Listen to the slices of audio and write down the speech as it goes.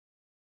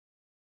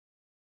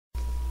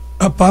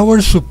A power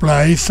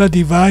supply is a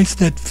device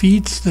that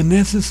feeds the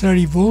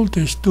necessary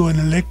voltage to an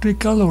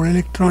electrical or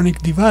electronic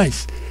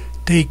device,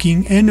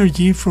 taking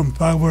energy from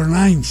power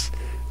lines,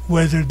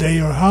 whether they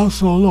are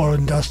household or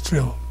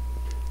industrial.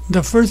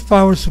 The first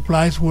power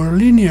supplies were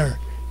linear,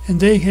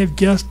 and they have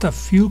just a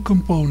few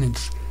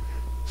components,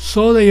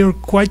 so they are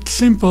quite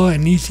simple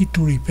and easy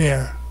to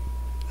repair.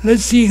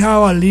 Let's see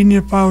how a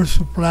linear power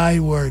supply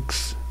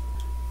works.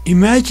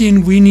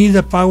 Imagine we need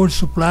a power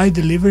supply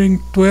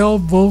delivering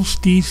 12 volts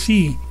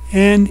DC,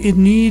 and it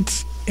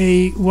needs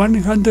a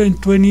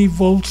 120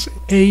 volts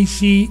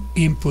AC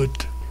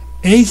input.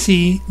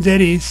 AC, that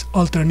is,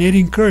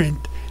 alternating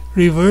current,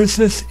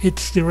 reverses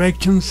its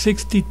direction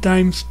 60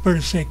 times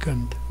per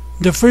second.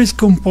 The first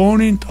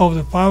component of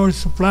the power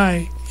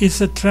supply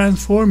is a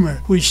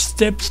transformer, which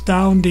steps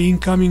down the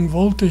incoming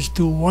voltage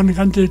to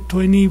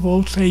 120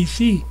 volts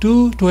AC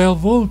to 12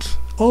 volts,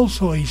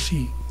 also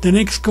AC. The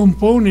next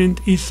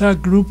component is a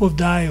group of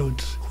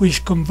diodes,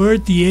 which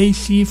convert the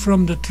AC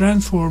from the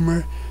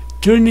transformer,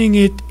 turning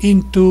it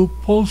into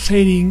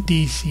pulsating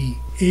DC.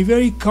 A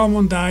very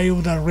common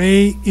diode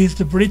array is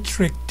the bridge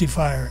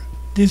rectifier.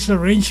 This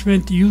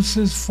arrangement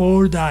uses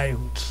 4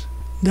 diodes.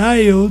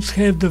 Diodes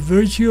have the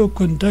virtue of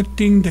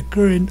conducting the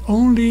current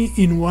only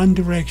in one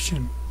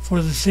direction.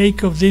 For the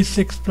sake of this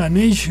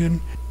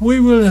explanation, we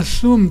will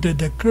assume that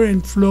the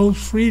current flows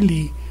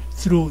freely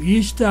through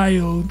each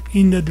diode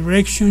in the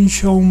direction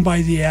shown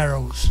by the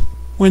arrows.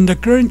 When the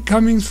current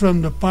coming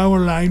from the power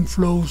line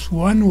flows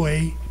one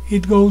way,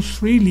 it goes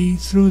freely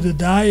through the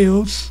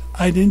diodes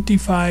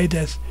identified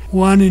as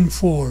 1 and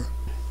 4.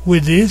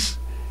 With this,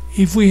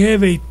 if we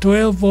have a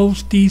 12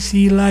 volts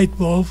DC light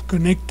bulb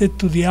connected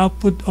to the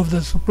output of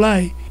the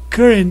supply,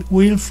 current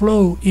will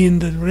flow in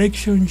the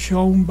direction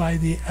shown by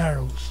the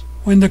arrows.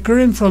 When the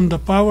current from the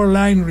power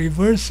line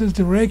reverses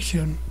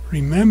direction,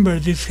 remember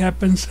this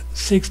happens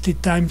 60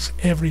 times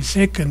every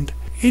second,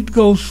 it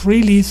goes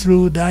freely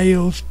through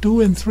diodes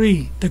 2 and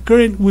 3. The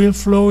current will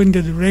flow in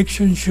the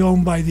direction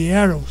shown by the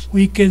arrows.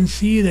 We can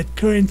see that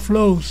current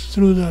flows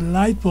through the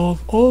light bulb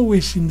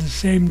always in the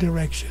same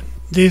direction.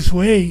 This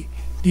way,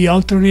 the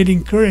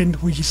alternating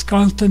current, which is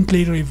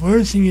constantly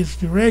reversing its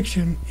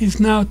direction, is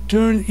now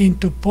turned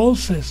into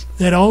pulses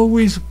that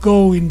always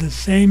go in the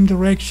same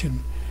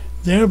direction,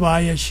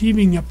 thereby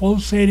achieving a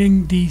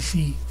pulsating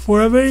DC.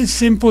 For a very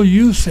simple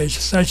usage,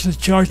 such as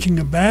charging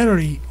a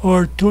battery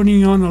or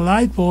turning on a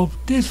light bulb,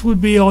 this would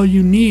be all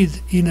you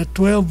need in a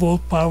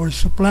 12-volt power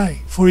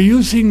supply. For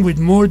using with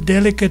more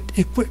delicate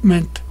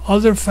equipment,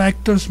 other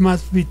factors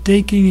must be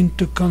taken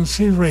into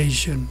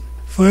consideration.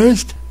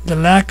 First, the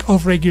lack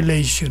of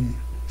regulation.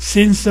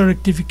 Since the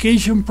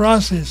rectification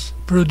process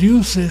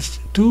produces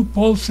 2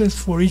 pulses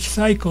for each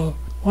cycle,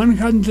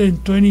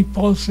 120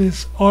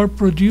 pulses are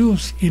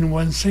produced in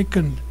 1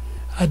 second.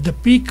 At the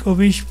peak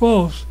of each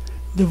pulse,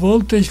 the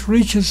voltage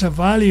reaches a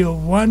value of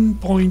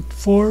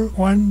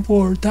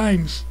 1.414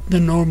 times the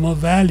normal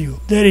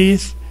value. That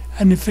is,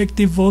 an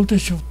effective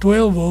voltage of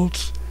 12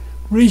 volts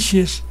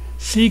reaches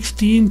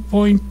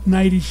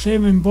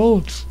 16.97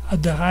 volts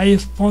at the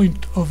highest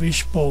point of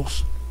each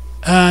pulse.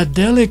 A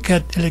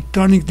delicate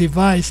electronic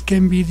device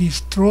can be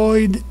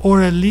destroyed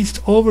or at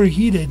least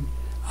overheated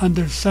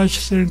under such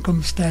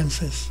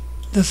circumstances.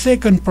 The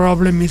second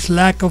problem is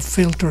lack of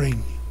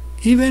filtering.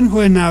 Even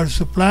when our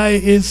supply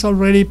is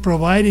already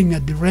providing a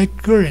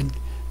direct current,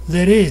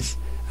 that is,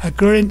 a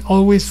current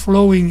always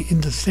flowing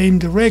in the same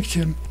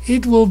direction,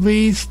 it will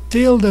be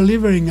still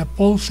delivering a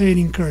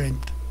pulsating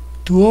current.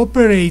 To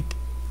operate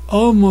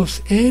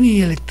almost any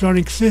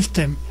electronic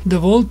system, the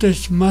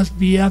voltage must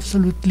be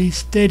absolutely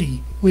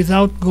steady,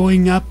 without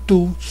going up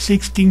to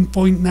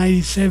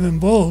 16.97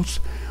 volts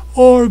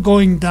or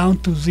going down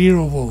to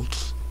 0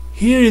 volts.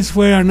 Here is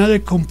where another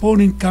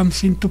component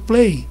comes into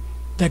play,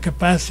 the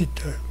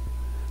capacitor.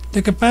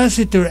 The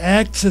capacitor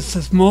acts as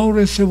a small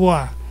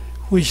reservoir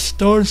which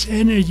stores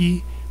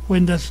energy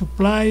when the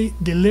supply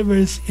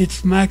delivers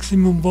its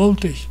maximum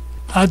voltage.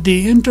 At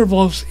the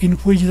intervals in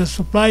which the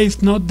supply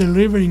is not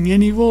delivering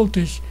any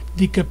voltage,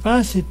 the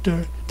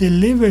capacitor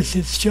delivers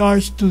its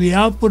charge to the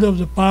output of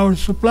the power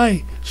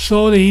supply,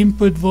 so the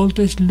input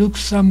voltage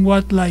looks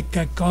somewhat like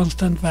a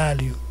constant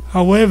value.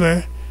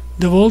 However,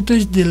 the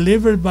voltage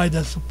delivered by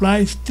the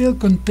supply still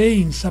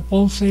contains a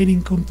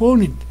pulsating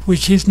component,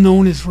 which is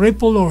known as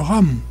ripple or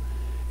hum,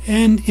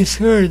 and is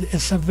heard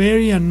as a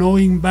very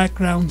annoying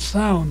background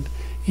sound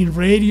in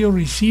radio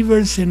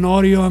receivers and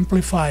audio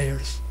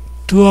amplifiers.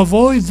 To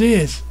avoid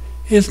this,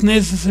 it's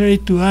necessary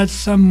to add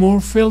some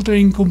more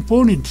filtering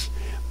components,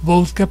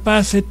 both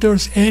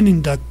capacitors and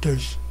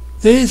inductors.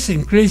 This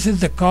increases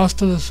the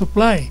cost of the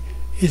supply,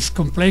 its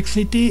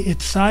complexity,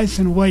 its size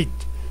and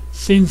weight,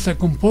 since the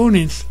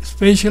components,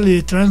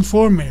 especially the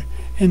transformer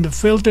and the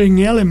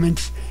filtering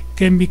elements,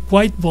 can be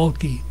quite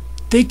bulky.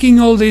 Taking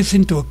all this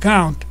into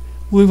account,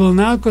 we will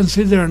now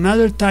consider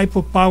another type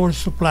of power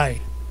supply,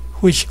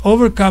 which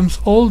overcomes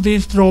all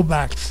these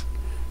drawbacks,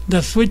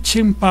 the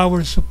switching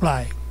power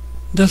supply.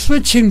 The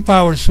switching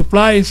power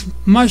supply is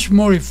much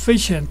more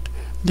efficient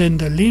than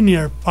the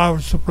linear power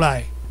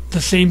supply.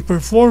 The same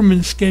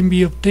performance can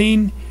be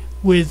obtained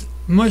with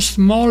much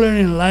smaller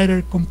and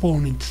lighter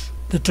components.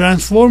 The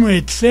transformer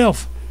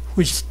itself,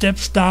 which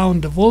steps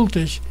down the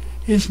voltage,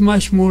 is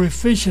much more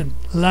efficient,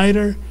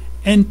 lighter,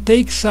 and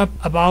takes up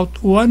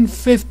about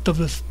 1/5 of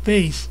the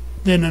space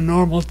than a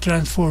normal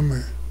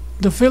transformer.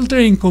 The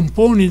filtering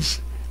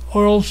components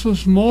are also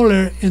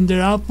smaller and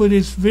their output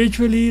is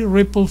virtually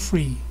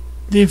ripple-free.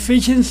 The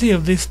efficiency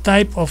of this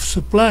type of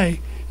supply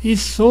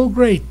is so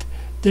great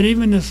that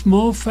even a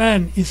small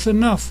fan is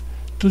enough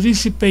to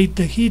dissipate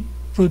the heat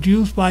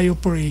produced by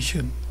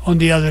operation. On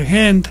the other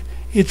hand,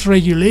 its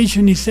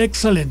regulation is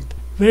excellent,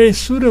 very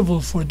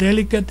suitable for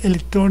delicate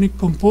electronic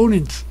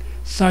components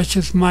such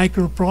as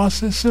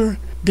microprocessor,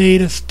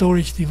 data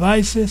storage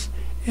devices,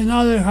 and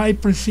other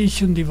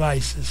high-precision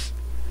devices.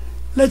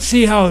 Let's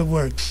see how it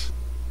works.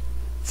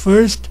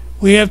 First,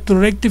 we have to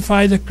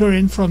rectify the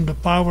current from the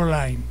power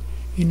line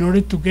in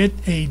order to get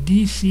a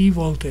DC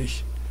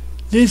voltage.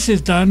 This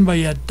is done by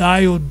a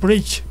diode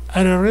bridge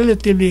at a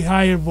relatively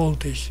higher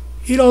voltage.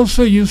 It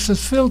also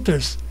uses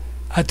filters.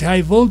 At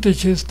high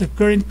voltages, the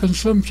current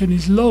consumption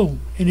is low,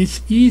 and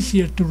it's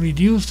easier to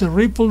reduce the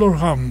ripple or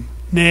hum.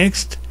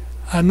 Next,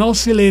 an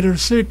oscillator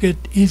circuit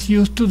is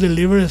used to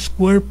deliver a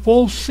square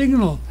pulse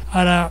signal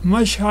at a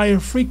much higher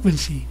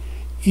frequency,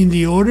 in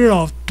the order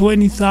of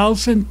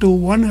 20,000 to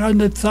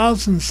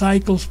 100,000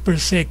 cycles per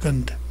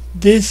second.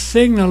 This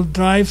signal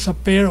drives a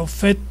pair of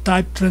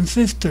FET-type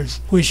transistors,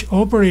 which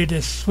operate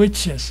as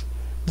switches,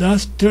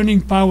 thus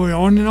turning power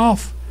on and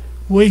off,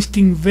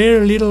 wasting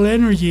very little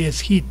energy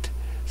as heat,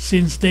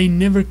 since they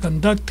never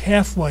conduct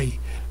halfway,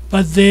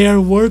 but their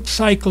work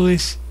cycle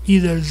is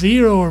either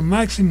zero or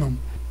maximum,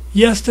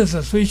 just as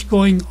a switch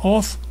going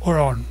off or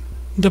on.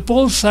 The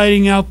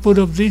pulsating output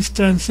of these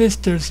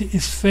transistors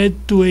is fed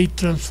to a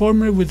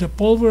transformer with a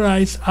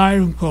pulverized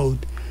iron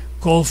coat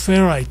called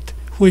ferrite,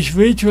 which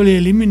virtually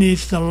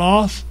eliminates the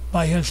loss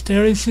by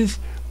hysteresis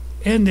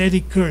and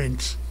eddy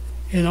currents.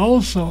 And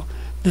also,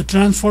 the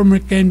transformer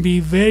can be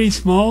very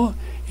small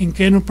and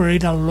can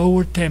operate at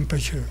lower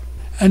temperature.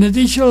 An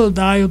additional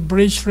diode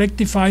bridge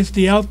rectifies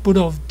the output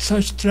of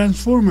such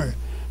transformer,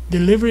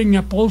 delivering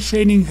a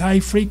pulsating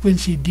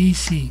high-frequency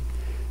DC,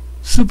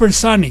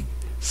 supersonic,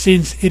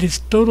 since it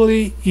is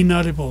totally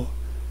inaudible,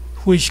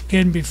 which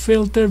can be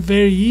filtered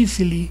very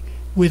easily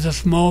with a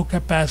small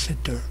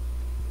capacitor.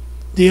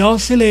 The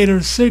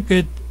oscillator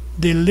circuit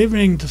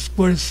delivering the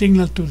square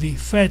signal to the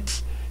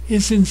FETs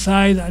is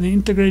inside an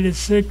integrated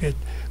circuit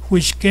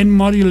which can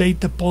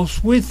modulate the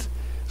pulse width,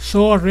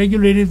 so a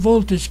regulated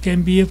voltage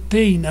can be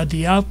obtained at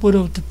the output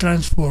of the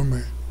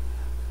transformer.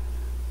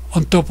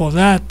 On top of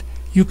that,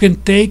 you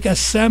can take a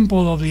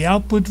sample of the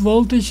output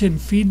voltage and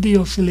feed the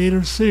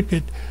oscillator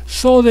circuit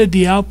so that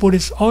the output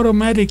is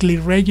automatically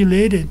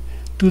regulated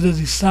to the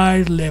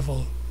desired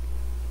level.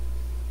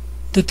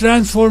 The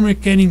transformer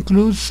can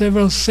include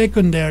several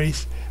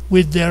secondaries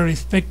with their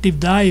respective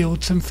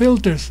diodes and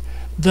filters,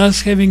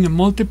 thus having a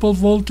multiple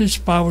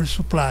voltage power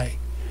supply.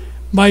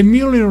 By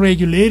merely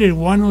regulating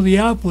one of the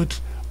outputs,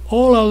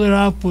 all other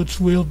outputs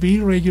will be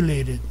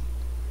regulated.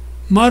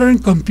 Modern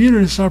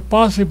computers are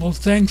possible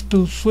thanks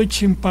to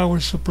switching power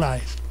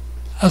supplies.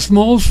 A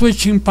small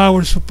switching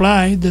power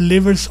supply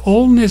delivers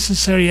all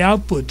necessary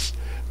outputs,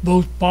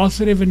 both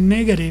positive and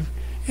negative,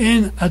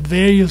 and at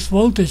various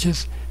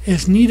voltages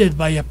as needed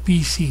by a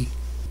PC.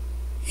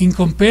 In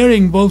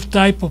comparing both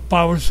types of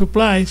power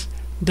supplies,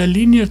 the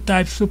linear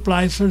type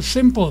supplies are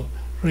simple,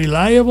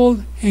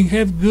 reliable, and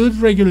have good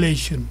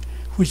regulation,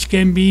 which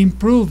can be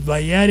improved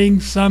by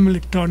adding some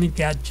electronic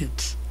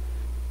gadgets.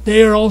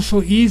 They are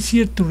also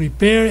easier to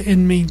repair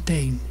and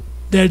maintain.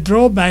 Their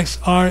drawbacks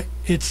are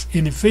its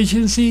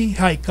inefficiency,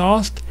 high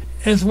cost,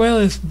 as well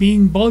as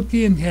being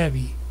bulky and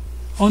heavy.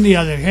 On the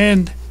other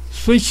hand,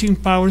 switching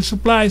power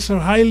supplies are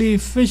highly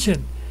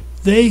efficient.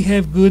 They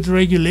have good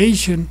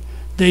regulation,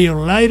 they are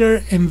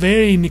lighter and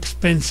very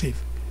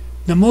inexpensive.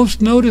 The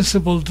most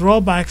noticeable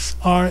drawbacks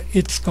are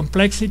its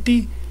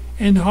complexity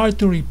and hard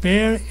to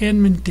repair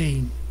and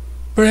maintain.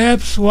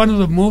 Perhaps one of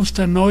the most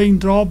annoying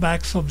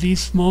drawbacks of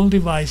these small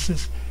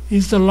devices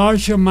is the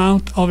large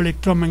amount of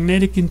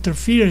electromagnetic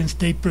interference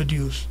they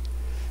produce.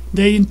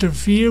 They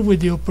interfere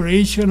with the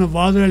operation of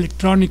other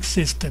electronic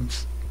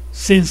systems.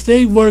 Since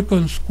they work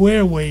on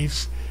square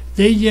waves,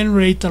 they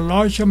generate a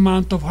large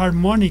amount of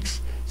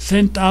harmonics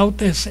sent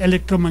out as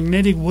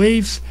electromagnetic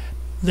waves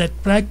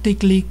that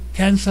practically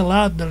cancel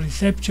out the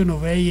reception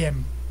of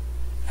AM,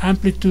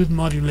 amplitude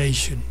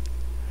modulation.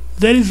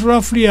 That is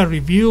roughly a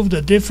review of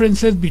the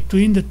differences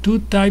between the two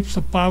types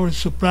of power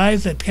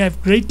supplies that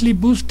have greatly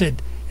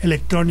boosted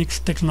electronics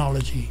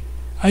technology.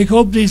 I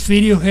hope this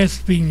video has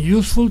been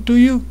useful to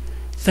you.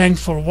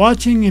 Thanks for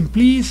watching, and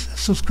please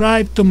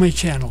subscribe to my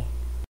channel.